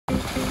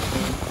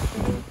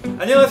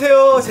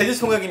안녕하세요,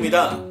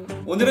 제주총각입니다.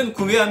 오늘은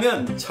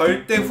구매하면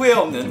절대 후회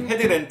없는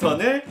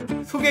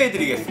헤드랜턴을 소개해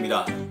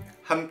드리겠습니다.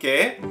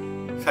 함께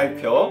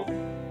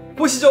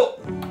살펴보시죠.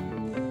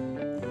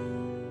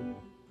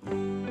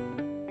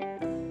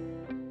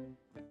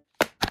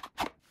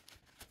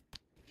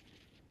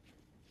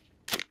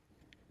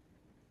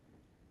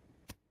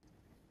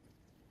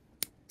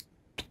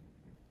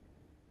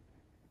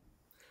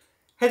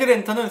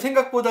 헤드랜턴은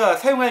생각보다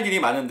사용할 일이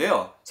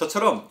많은데요.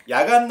 저처럼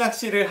야간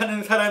낚시를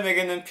하는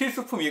사람에게는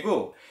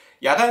필수품이고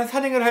야간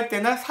산행을 할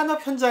때나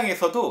산업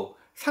현장에서도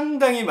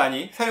상당히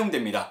많이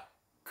사용됩니다.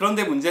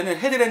 그런데 문제는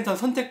헤드랜턴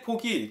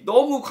선택폭이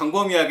너무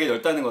광범위하게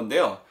넓다는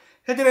건데요.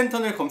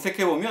 헤드랜턴을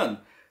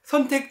검색해보면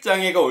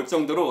선택장애가 올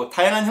정도로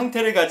다양한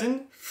형태를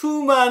가진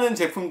수많은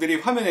제품들이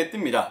화면에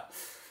뜹니다.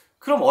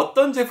 그럼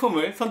어떤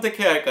제품을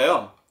선택해야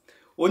할까요?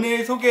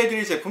 오늘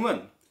소개해드릴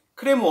제품은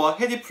크레모아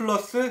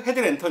헤디플러스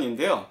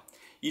헤드랜턴인데요.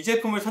 이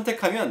제품을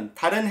선택하면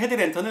다른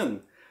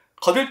헤드랜턴은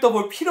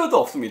거들떠볼 필요도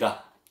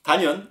없습니다.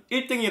 단연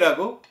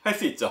 1등이라고 할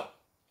수 있죠.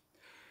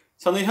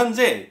 저는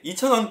현재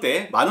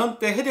 2,000원대,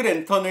 만원대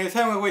헤드랜턴을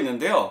사용하고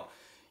있는데요.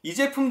 이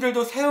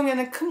제품들도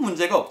사용에는 큰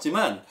문제가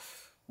없지만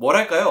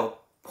뭐랄까요?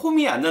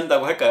 폼이 안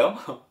난다고 할까요?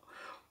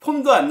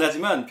 폼도 안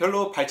나지만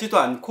별로 밝지도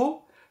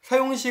않고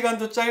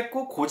사용시간도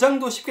짧고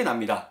고장도 쉽게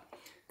납니다.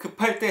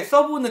 급할 때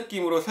서브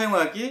느낌으로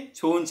사용하기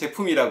좋은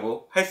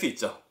제품이라고 할 수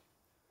있죠.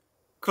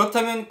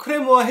 그렇다면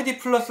크레모아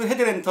헤디플러스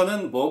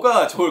헤드랜턴은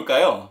뭐가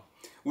좋을까요?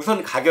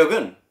 우선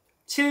가격은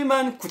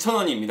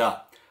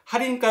 79,000원입니다.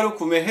 할인가로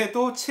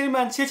구매해도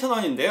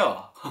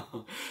 77,000원인데요.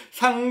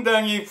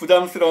 상당히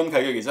부담스러운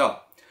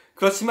가격이죠.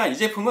 그렇지만 이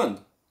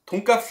제품은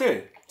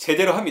돈값을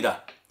제대로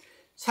합니다.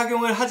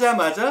 착용을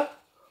하자마자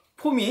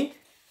폼이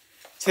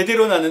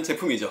제대로 나는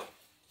제품이죠.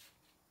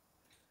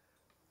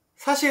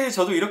 사실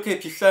저도 이렇게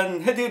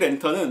비싼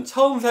헤드랜턴은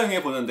처음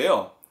사용해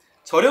보는데요.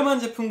 저렴한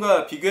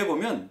제품과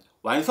비교해보면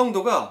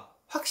완성도가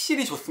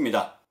확실히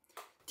좋습니다.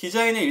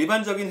 디자인은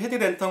일반적인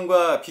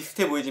헤드랜턴과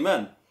비슷해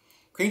보이지만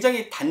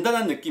굉장히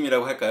단단한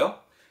느낌이라고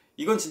할까요?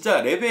 이건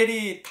진짜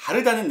레벨이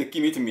다르다는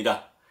느낌이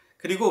듭니다.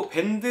 그리고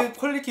밴드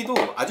퀄리티도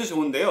아주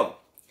좋은데요.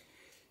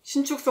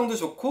 신축성도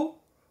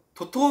좋고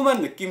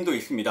도톰한 느낌도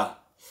있습니다.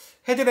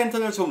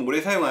 헤드랜턴을 좀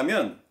오래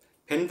사용하면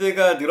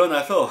밴드가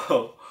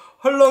늘어나서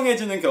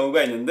헐렁해지는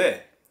경우가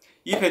있는데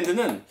이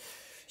밴드는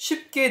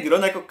쉽게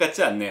늘어날 것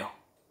같지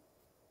않네요.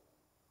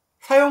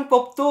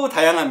 사용법도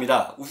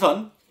다양합니다.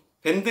 우선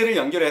밴드를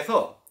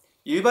연결해서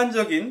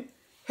일반적인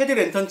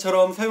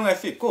헤드랜턴처럼 사용할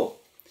수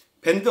있고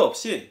밴드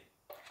없이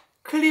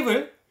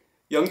클립을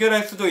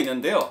연결할 수도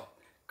있는데요.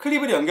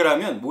 클립을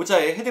연결하면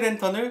모자에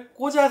헤드랜턴을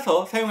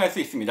꽂아서 사용할 수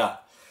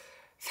있습니다.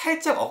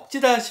 살짝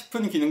억지다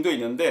싶은 기능도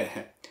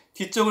있는데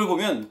뒤쪽을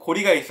보면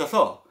고리가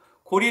있어서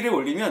고리를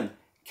올리면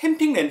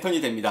캠핑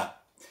랜턴이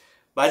됩니다.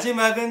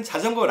 마지막은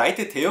자전거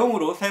라이트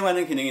대용으로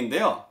사용하는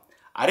기능인데요.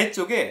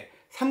 아래쪽에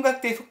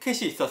삼각대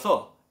소켓이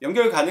있어서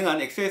연결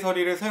가능한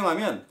액세서리를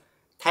사용하면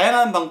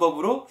다양한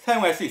방법으로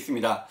사용할 수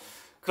있습니다.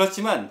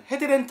 그렇지만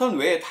헤드랜턴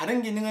외에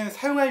다른 기능은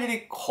사용할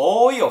일이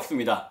거의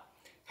없습니다.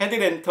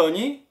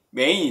 헤드랜턴이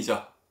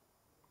메인이죠.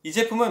 이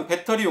제품은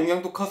배터리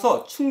용량도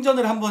커서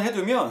충전을 한번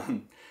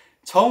해두면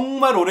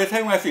정말 오래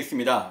사용할 수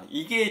있습니다.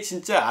 이게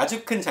진짜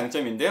아주 큰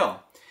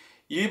장점인데요.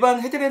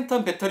 일반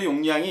헤드랜턴 배터리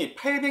용량이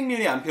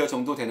 800mAh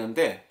정도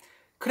되는데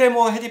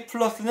크레모아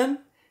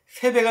헤디플러스는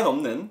 3배가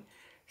넘는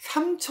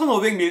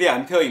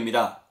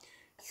 3500mAh입니다.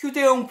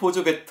 휴대용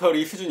보조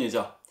배터리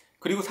수준이죠.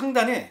 그리고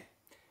상단에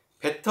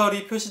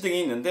배터리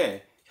표시등이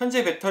있는데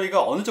현재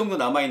배터리가 어느 정도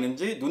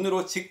남아있는지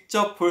눈으로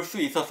직접 볼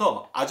수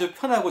있어서 아주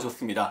편하고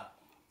좋습니다.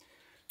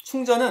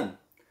 충전은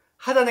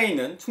하단에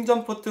있는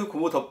충전 포트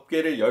고무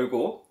덮개를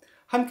열고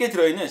함께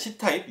들어있는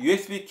C타입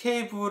USB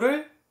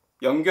케이블을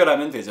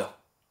연결하면 되죠.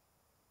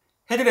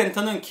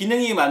 헤드랜턴은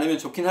기능이 많으면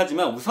좋긴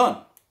하지만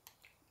우선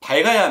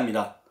밝아야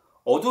합니다.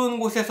 어두운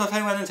곳에서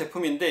사용하는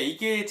제품인데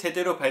이게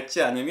제대로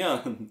밝지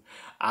않으면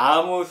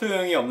아무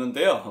소용이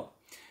없는데요.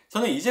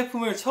 저는 이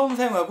제품을 처음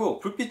사용하고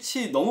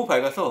불빛이 너무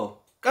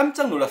밝아서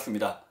깜짝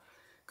놀랐습니다.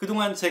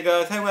 그동안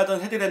제가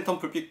사용하던 헤드랜턴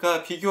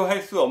불빛과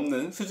비교할 수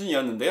없는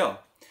수준이었는데요.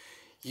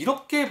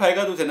 이렇게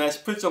밝아도 되나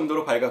싶을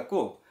정도로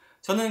밝았고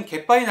저는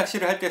갯바위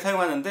낚시를 할 때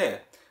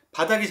사용하는데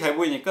바닥이 잘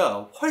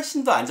보이니까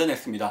훨씬 더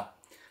안전했습니다.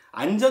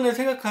 안전을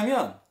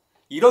생각하면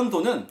이런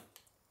돈은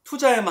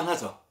투자할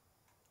만하죠.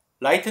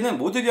 라이트는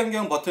모드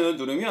변경 버튼을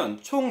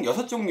누르면 총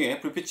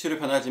 6종류의 불빛으로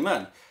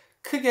변하지만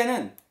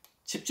크게는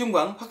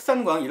집중광,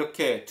 확산광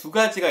이렇게 두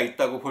가지가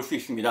있다고 볼 수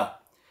있습니다.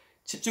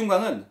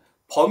 집중광은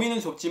범위는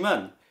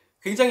좁지만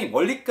굉장히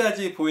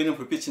멀리까지 보이는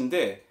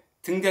불빛인데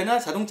등대나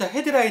자동차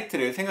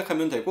헤드라이트를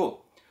생각하면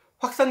되고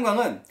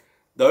확산광은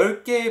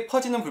넓게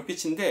퍼지는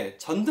불빛인데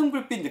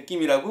전등불빛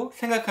느낌이라고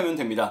생각하면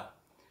됩니다.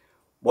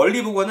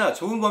 멀리 보거나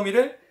좁은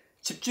범위를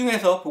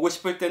집중해서 보고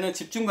싶을 때는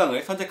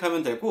집중광을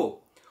선택하면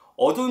되고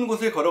어두운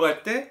곳을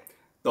걸어갈 때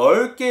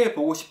넓게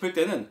보고 싶을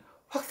때는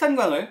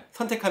확산광을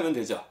선택하면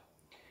되죠.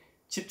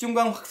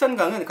 집중광,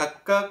 확산광은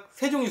각각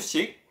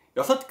 3종류씩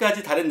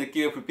 6가지 다른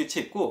느낌의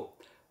불빛이 있고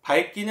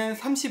밝기는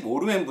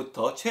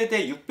 35루멘부터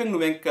최대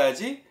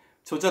 600루멘까지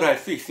조절할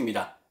수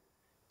있습니다.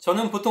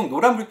 저는 보통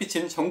노란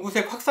불빛인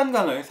전구색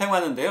확산광을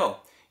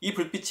사용하는데요. 이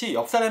불빛이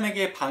옆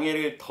사람에게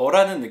방해를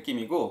덜하는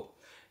느낌이고,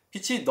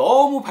 빛이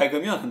너무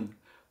밝으면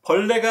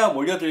벌레가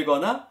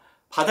몰려들거나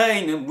바다에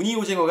있는 무늬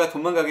오징어가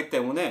도망가기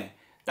때문에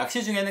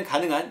낚시 중에는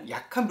가능한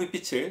약한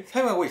불빛을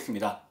사용하고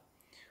있습니다.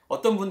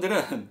 어떤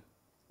분들은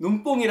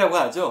눈뽕이라고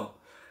하죠.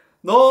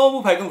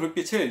 너무 밝은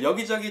불빛을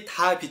여기저기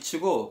다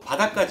비추고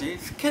바닥까지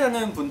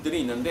스캔하는 분들이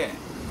있는데,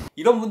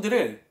 이런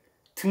분들을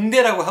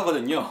등대라고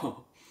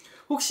하거든요.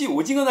 혹시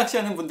오징어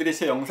낚시하는 분들이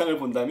제 영상을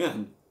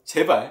본다면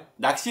제발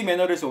낚시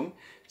매너를 좀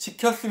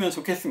지켰으면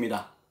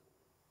좋겠습니다.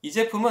 이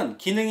제품은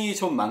기능이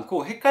좀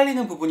많고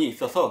헷갈리는 부분이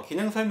있어서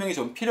기능 설명이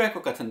좀 필요할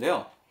것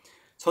같은데요.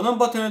 전원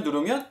버튼을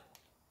누르면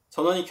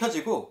전원이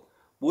켜지고,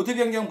 모드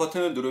변경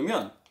버튼을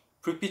누르면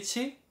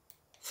불빛이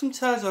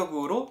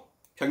순차적으로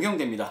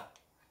변경됩니다.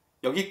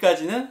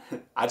 여기까지는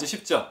아주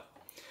쉽죠?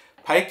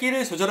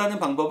 밝기를 조절하는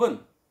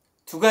방법은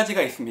두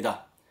가지가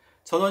있습니다.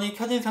 전원이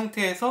켜진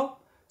상태에서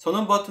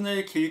전원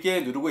버튼을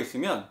길게 누르고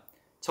있으면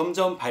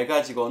점점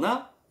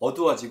밝아지거나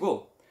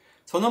어두워지고,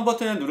 전원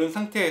버튼을 누른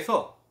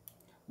상태에서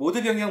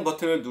모드 변경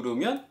버튼을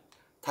누르면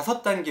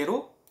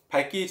 5단계로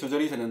밝기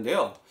조절이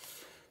되는데요.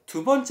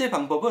 두 번째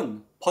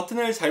방법은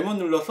버튼을 잘못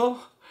눌러서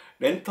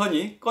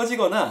랜턴이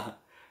꺼지거나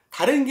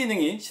다른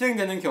기능이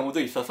실행되는 경우도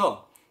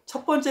있어서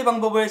첫 번째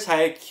방법을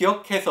잘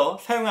기억해서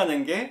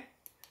사용하는 게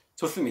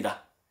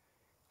좋습니다.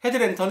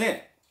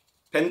 헤드랜턴에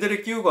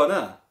밴드를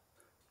끼우거나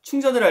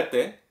충전을 할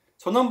때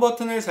전원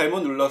버튼을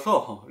잘못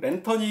눌러서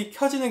랜턴이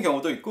켜지는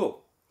경우도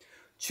있고,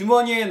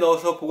 주머니에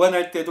넣어서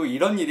보관할 때도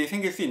이런 일이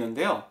생길 수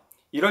있는데요.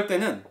 이럴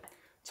때는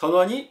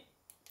전원이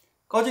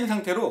꺼진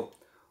상태로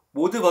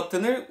모드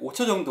버튼을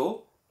 5초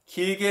정도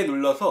길게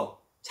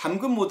눌러서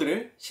잠금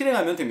모드를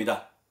실행하면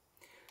됩니다.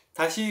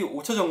 다시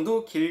 5초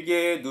정도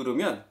길게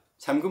누르면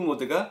잠금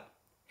모드가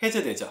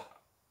해제되죠.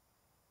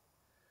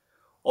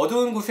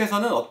 어두운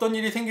곳에서는 어떤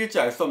일이 생길지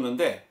알 수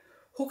없는데,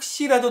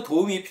 혹시라도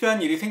도움이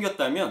필요한 일이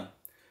생겼다면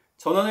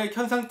전원을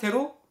켠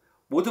상태로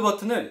모드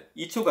버튼을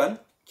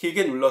 2초간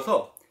길게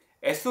눌러서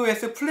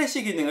SOS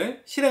플래시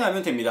기능을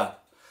실행하면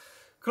됩니다.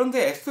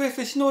 그런데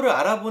SOS 신호를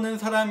알아보는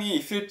사람이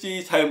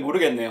있을지 잘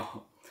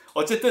모르겠네요.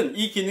 어쨌든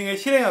이 기능을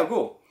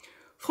실행하고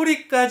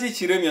소리까지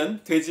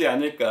지르면 되지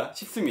않을까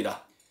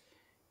싶습니다.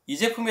 이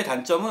제품의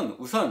단점은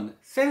우선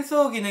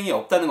센서 기능이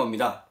없다는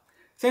겁니다.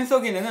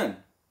 센서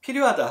기능은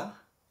필요하다,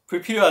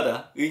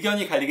 불필요하다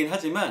의견이 갈리긴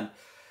하지만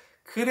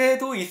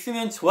그래도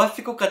있으면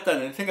좋았을 것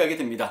같다는 생각이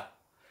듭니다.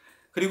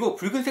 그리고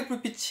붉은색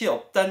불빛이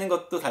없다는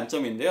것도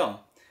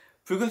단점인데요.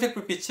 붉은색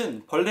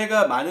불빛은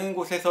벌레가 많은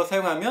곳에서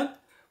사용하면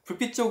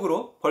불빛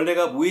쪽으로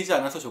벌레가 모이지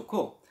않아서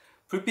좋고,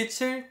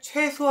 불빛을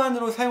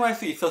최소한으로 사용할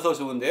수 있어서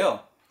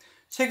좋은데요.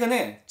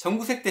 최근에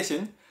전구색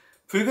대신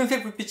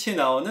붉은색 불빛이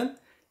나오는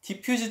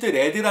디퓨즈드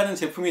레드라는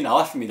제품이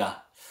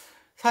나왔습니다.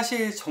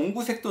 사실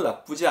전구색도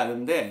나쁘지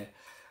않은데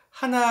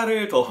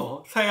하나를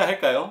더 사야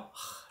할까요?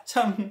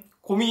 참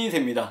고민이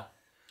됩니다.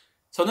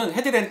 저는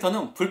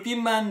헤드랜턴은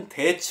불빛만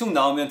대충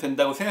나오면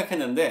된다고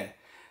생각했는데,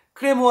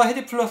 크레모아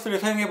헤디플러스를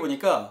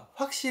사용해보니까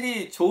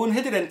확실히 좋은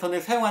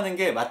헤드랜턴을 사용하는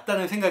게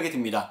맞다는 생각이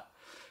듭니다.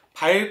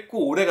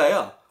 밝고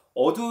오래가야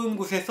어두운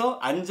곳에서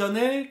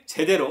안전을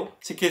제대로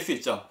지킬 수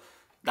있죠.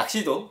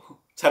 낚시도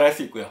잘할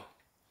수 있고요.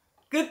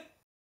 끝!